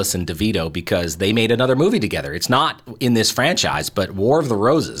Douglas and DeVito because they made another movie together. It's not in this franchise, but War of the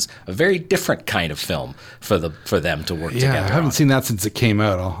Roses, a very different kind of film for them to work together. Yeah, I haven't seen that since it came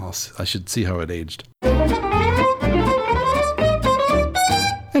out. I should see how it aged.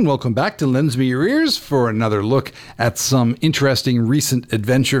 And welcome back to Lends Me Your Ears for another look at some interesting recent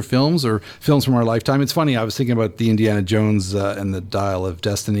adventure films or films from our lifetime. It's funny, I was thinking about the Indiana Jones and the Dial of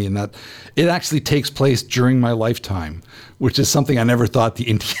Destiny, and that it actually takes place during my lifetime, which is something I never thought the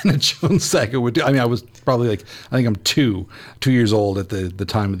Indiana Jones saga would do. I mean, I was probably I think I'm two years old at the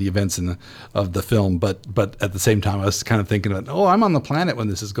time of the events of the film, but at the same time, I was kind of thinking about, I'm on the planet when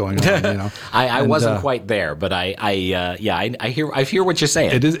this is going on. I wasn't quite there, but I hear what you're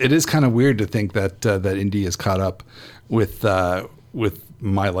saying. It is kind of weird to think that Indy is caught up with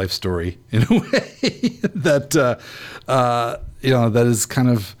my life story in a way that that is kind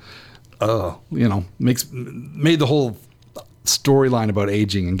of made the whole storyline about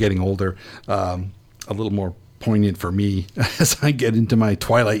aging and getting older a little more poignant for me as I get into my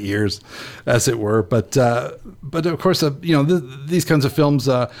twilight years, as it were. But of course, these kinds of films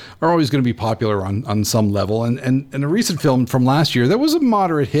are always going to be popular on some level. And a recent film from last year that was a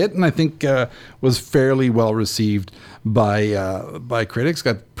moderate hit, and I think was fairly well received by critics,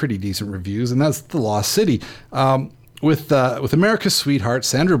 got pretty decent reviews, and that's The Lost City. With America's sweetheart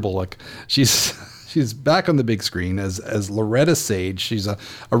Sandra Bullock. She's back on the big screen as Loretta Sage. She's a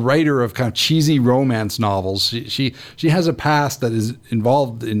writer of kind of cheesy romance novels. She has a past that is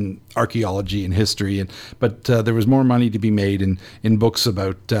involved in archaeology and history, but there was more money to be made in books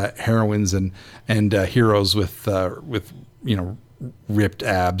about heroines and heroes with ripped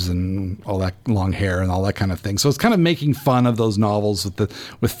abs and all that long hair and all that kind of thing. So it's kind of making fun of those novels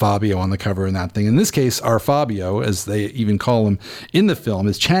with Fabio on the cover and that thing. In this case, our Fabio, as they even call him in the film,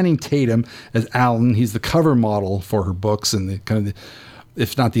 is Channing Tatum as Alan. He's the cover model for her books and the kind of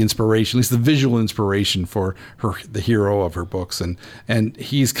if not the inspiration, at least the visual inspiration for the hero of her books. And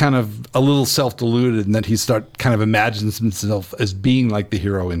he's kind of a little self-deluded in that he kind of imagines himself as being like the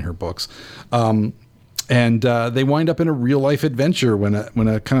hero in her books. And they wind up in a real life adventure when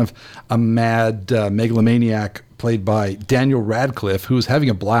a kind of a mad megalomaniac played by Daniel Radcliffe, who's having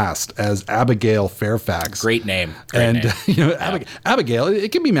a blast as Abigail Fairfax. Great name. Abigail,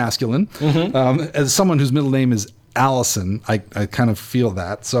 it can be masculine. As someone whose middle name is Allison, I kind of feel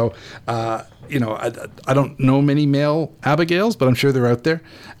that. So, I don't know many male Abigails, but I'm sure they're out there.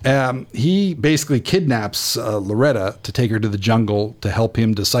 He basically kidnaps Loretta to take her to the jungle to help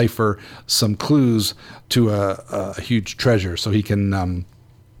him decipher some clues to a huge treasure, so he can,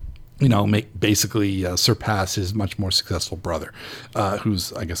 surpass his much more successful brother,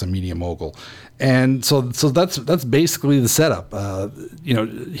 who's, I guess, a media mogul. And so that's basically the setup.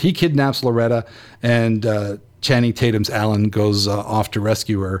 He kidnaps Loretta, and Channing Tatum's Alan goes off to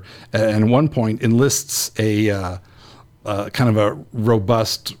rescue her, and at one point enlists a kind of a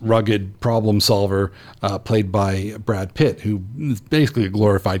robust, rugged problem solver played by Brad Pitt, who is basically a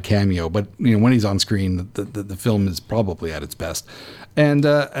glorified cameo. But when he's on screen, the film is probably at its best. And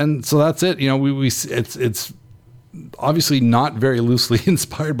so that's it. It's obviously not very loosely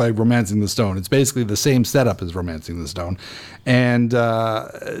inspired by Romancing the Stone. It's basically the same setup as Romancing the Stone, and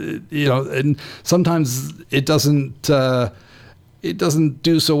and sometimes it doesn't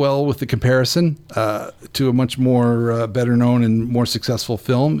do so well with the comparison to a much more better known and more successful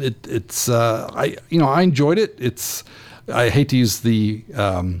film. I enjoyed it. I hate to use the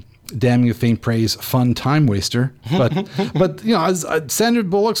damning of faint praise, fun time waster, but Sandra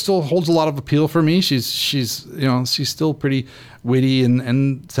Bullock still holds a lot of appeal for me. She's still pretty witty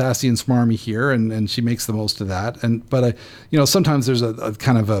and sassy and smarmy here, and she makes the most of that. But sometimes there's a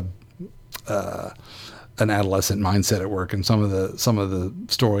kind of an adolescent mindset at work in some of the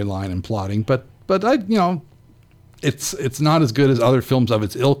storyline and plotting, but it's not as good as other films of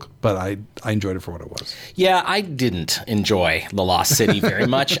its ilk, but I enjoyed it for what it was. Yeah, I didn't enjoy The Lost City very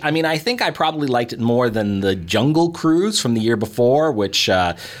much. I mean, I think I probably liked it more than The Jungle Cruise from the year before, which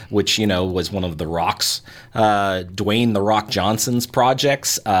was one of The Rock's, Dwayne The Rock Johnson's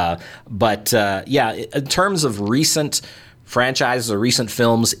projects. But in terms of recent franchises or recent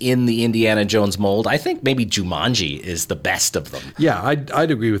films in the Indiana Jones mold, I think maybe Jumanji is the best of them. Yeah,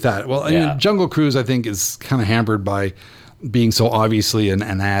 I'd agree with that. Well, I mean, Jungle Cruise, I think, is kind of hampered by being so obviously an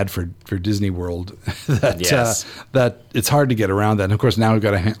ad for Disney World that it's hard to get around that. And of course, now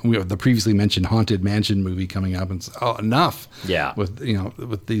we have the previously mentioned Haunted Mansion movie coming up, and enough. Yeah.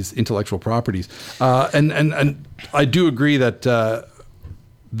 with these intellectual properties, and I do agree that the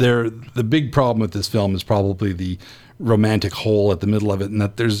big problem with this film is probably the romantic hole at the middle of it, and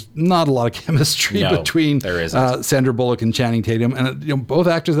that there's not a lot of chemistry between Sandra Bullock and Channing Tatum, and both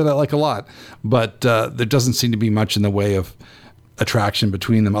actors that I like a lot, but there doesn't seem to be much in the way of attraction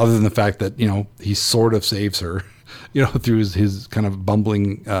between them, other than the fact that he sort of saves her, through his kind of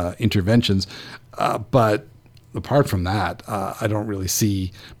bumbling interventions, but apart from that, I don't really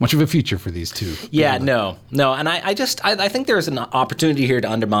see much of a future for these two. Yeah, no. And I think there's an opportunity here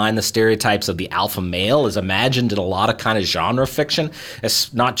to undermine the stereotypes of the alpha male as imagined in a lot of kind of genre fiction.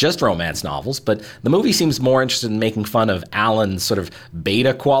 It's not just romance novels, but the movie seems more interested in making fun of Alan's sort of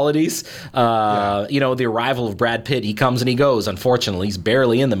beta qualities. The arrival of Brad Pitt, he comes and he goes. Unfortunately, he's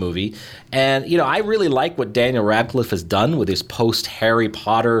barely in the movie. And, I really like what Daniel Radcliffe has done with his post-Harry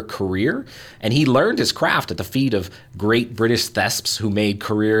Potter career. And he learned his craft at the feet of great British thesps who made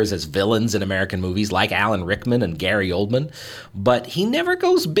careers as villains in American movies like Alan Rickman and Gary Oldman. But he never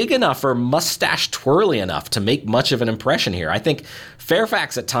goes big enough or mustache twirly enough to make much of an impression here. I think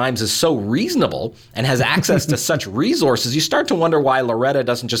Fairfax at times is so reasonable and has access to such resources, you start to wonder why Loretta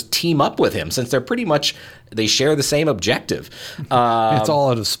doesn't just team up with him, since they share the same objective. It's all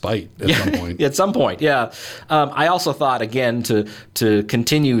out of spite some point. At some point, yeah. I also thought, again, to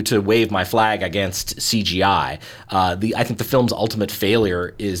continue to wave my flag against CGI, I think the film's ultimate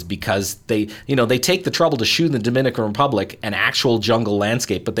failure is because they take the trouble to shoot in the Dominican Republic an actual jungle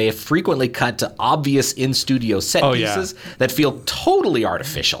landscape, but they have frequently cut to obvious in-studio set pieces that feel totally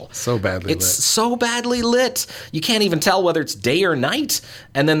artificial. So badly lit. It's so badly lit. You can't even tell whether it's day or night.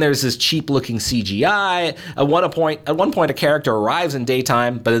 And then there's this cheap-looking CGI. At one point, a character arrives in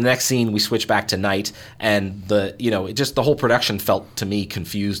daytime, but in the next scene we switch back to night, and the whole production felt to me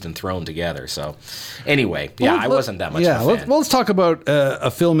confused and thrown together. So, anyway, I wasn't that much of a fan. Let's talk about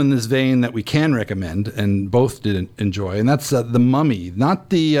a film in this vein that we can recommend, and both did enjoy, and that's The Mummy, not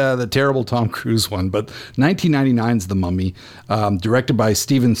the terrible Tom Cruise one, but 1999's The Mummy, directed by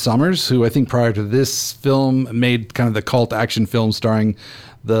Stephen Sommers, who I think prior to this film made kind of the cult action film starring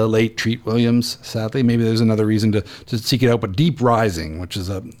the late Treat Williams, sadly. Maybe there's another reason to seek it out. But Deep Rising, which is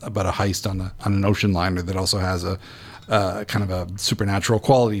about a heist on an ocean liner that also has a kind of a supernatural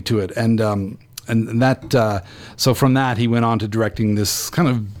quality to it. And that so from that he went on to directing this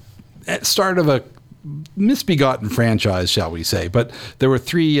kind of start of a misbegotten franchise, shall we say. But there were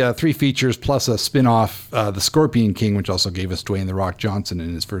three features plus a spin-off, The Scorpion King, which also gave us Dwayne "The Rock" Johnson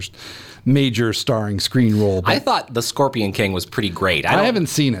in his first major starring screen role. But I thought The Scorpion King was pretty great. I haven't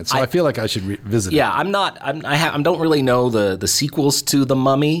seen it, so I feel like I should visit it. Yeah, I don't really know the sequels to The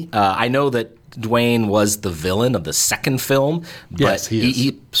Mummy. I know that Dwayne was the villain of the second film, but yes,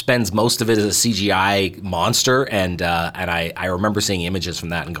 he spends most of it as a CGI monster, and I remember seeing images from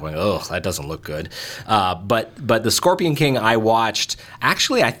that and going, oh, that doesn't look good. But The Scorpion King I watched,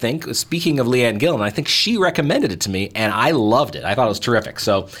 actually, I think, speaking of Leanne Gillan, I think she recommended it to me, and I loved it. I thought it was terrific.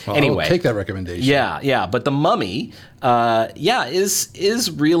 So anyway. I'll take that recommendation. Yeah. But The Mummy,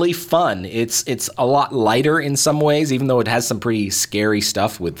 is really fun. It's a lot lighter in some ways, even though it has some pretty scary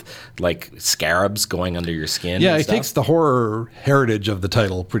stuff with like scarabs going under your skin. Yeah, and it stuff. takes the horror heritage of the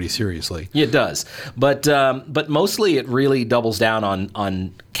title pretty seriously. Yeah, it does, but mostly it really doubles down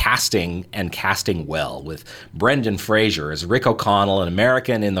on casting and casting well, with Brendan Fraser as Rick O'Connell, an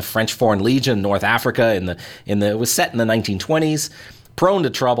American in the French Foreign Legion, North Africa. It was set in the 1920s. Prone to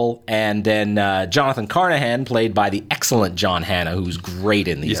trouble, and then Jonathan Carnahan, played by the excellent John Hannah, who's great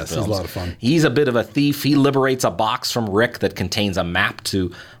in these films. Yes, he's a lot of fun. He's a bit of a thief. He liberates a box from Rick that contains a map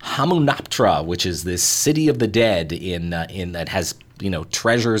to Hamunaptra, which is this city of the dead in that has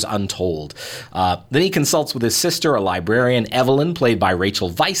treasures untold. Then he consults with his sister, a librarian, Evelyn, played by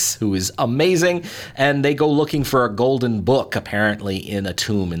Rachel Weisz, who is amazing, and they go looking for a golden book, apparently in a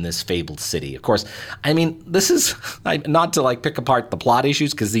tomb in this fabled city. Of course, I mean, this is not to pick apart the plot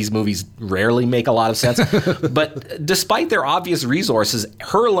issues, because these movies rarely make a lot of sense, but despite their obvious resources,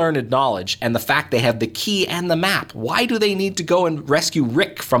 her learned knowledge, and the fact they have the key and the map, why do they need to go and rescue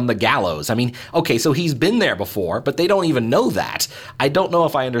Rick from the gallows? I mean, okay, so he's been there before, but they don't even know that. I don't know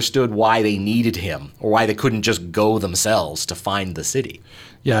if I understood why they needed him, or why they couldn't just go themselves to find the city.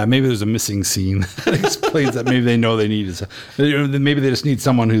 Yeah, maybe there's a missing scene that explains that. Maybe they know they need it. Maybe they just need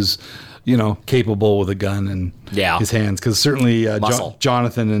someone who's, capable with a gun and his hands. Because certainly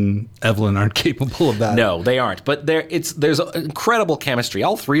Jonathan and Evelyn aren't capable of that. No, they aren't. But there's incredible chemistry.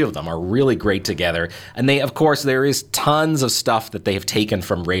 All three of them are really great together. And of course, there is tons of stuff that they have taken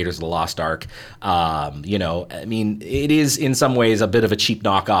from Raiders of the Lost Ark. It is in some ways a bit of a cheap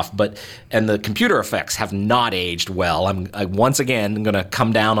knockoff, and the computer effects have not aged well. I once again going to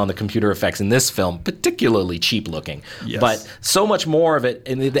come down on the computer effects in this film, particularly cheap looking. Yes. But so much more of it,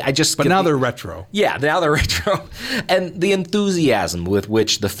 and now they're retro. Yeah, now they're retro. And the enthusiasm with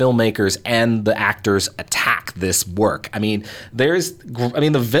which the filmmakers and the actors attack this work.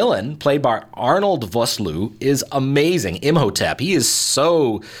 The villain, played by Arnold Vosloo, is amazing. Imhotep. He is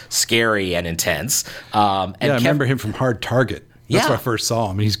so scary and intense. I remember him from Hard Target. That's where I first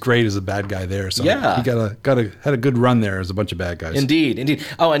saw him. He's great as a bad guy there. So he had a good run there as a bunch of bad guys. Indeed.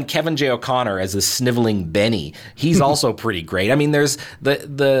 Oh, and Kevin J. O'Connor as the sniveling Benny. He's also pretty great. I mean, there's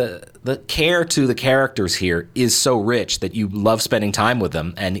the care to the characters here is so rich that you love spending time with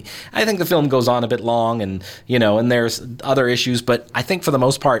them. And I think the film goes on a bit long, and there's other issues, but I think for the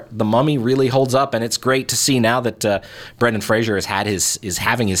most part, The Mummy really holds up, and it's great to see now that Brendan Fraser is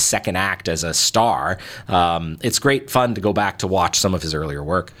having his second act as a star. It's great fun to go back to watch some of his earlier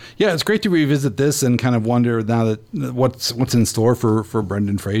work. Yeah, it's great to revisit this and kind of wonder now that what's in store for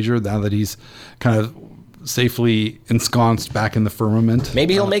Brendan Fraser now that he's kind of safely ensconced back in the firmament.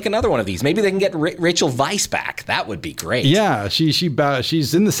 Maybe he'll make another one of these. Maybe they can get Rachel Weisz back. That would be great. Yeah, she's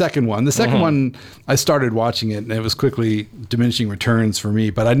in the second one. The second one, I started watching it, and it was quickly diminishing returns for me.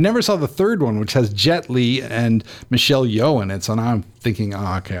 But I never saw the third one, which has Jet Li and Michelle Yeoh in it. So now I'm thinking,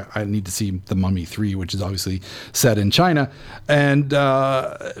 okay, I need to see The Mummy 3, which is obviously set in China, and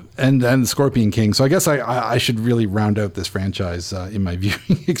The Scorpion King. So I guess I should really round out this franchise in my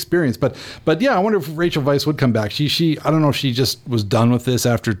viewing experience. But yeah, I wonder if Rachel Weisz would come back. She I don't know if she just was done with this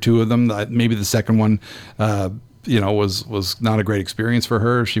after two of them. Maybe the second one was not a great experience for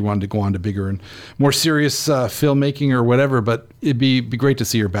her. She wanted to go on to bigger and more serious filmmaking or whatever. But it'd be great to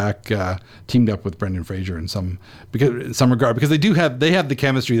see her back teamed up with Brendan Fraser in some regard, because they have the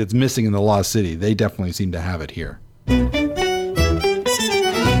chemistry that's missing in The Lost City. They definitely seem to have it here.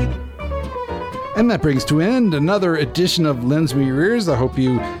 And that brings to an end another edition of Lends Me Your Ears. I hope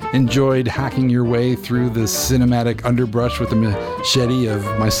you enjoyed hacking your way through the cinematic underbrush with the machete of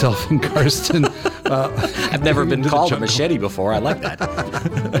myself and Karsten. I've never been called a machete before. I like that.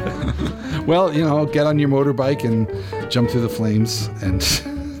 Well, get on your motorbike and jump through the flames. And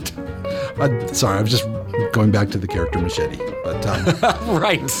sorry, I've just going back to the character Machete. But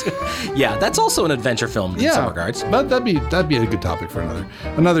Right. Yeah, that's also an adventure film in some regards. But that'd be a good topic for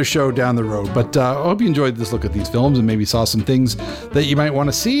another show down the road. But I hope you enjoyed this look at these films and maybe saw some things that you might want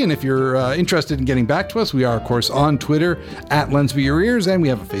to see. And if you're interested in getting back to us, we are, of course, on Twitter at Lends Me Your Ears, and we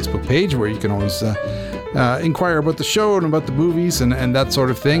have a Facebook page where you can always inquire about the show and about the movies and that sort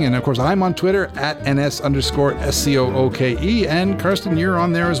of thing. And of course, I'm on Twitter at NS_SCOOKE. And Karsten, you're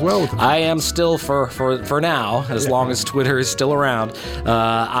on there as well. I am still for now, as long as Twitter is still around.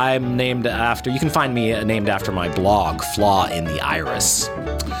 I'm named after, you can find me named after my blog, Flaw in the Iris.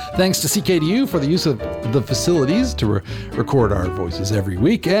 Thanks to CKDU for the use of the facilities to record our voices every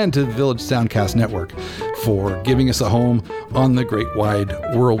week, and to the Village Soundcast Network for giving us a home on the great wide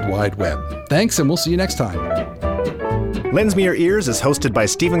World Wide Web. Thanks, and we'll see you next time. Lends Me Your Ears is hosted by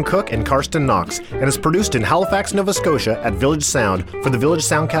Stephen Cook and Karsten Knox and is produced in Halifax, Nova Scotia at Village Sound for the Village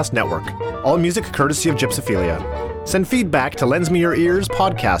Soundcast Network. All music courtesy of Gypsophilia. Send feedback to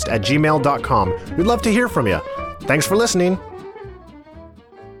lensmeyourEarsPodcast@gmail.com. We'd love to hear from you. Thanks for listening.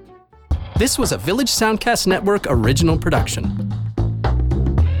 This was a Village Soundcast Network original production.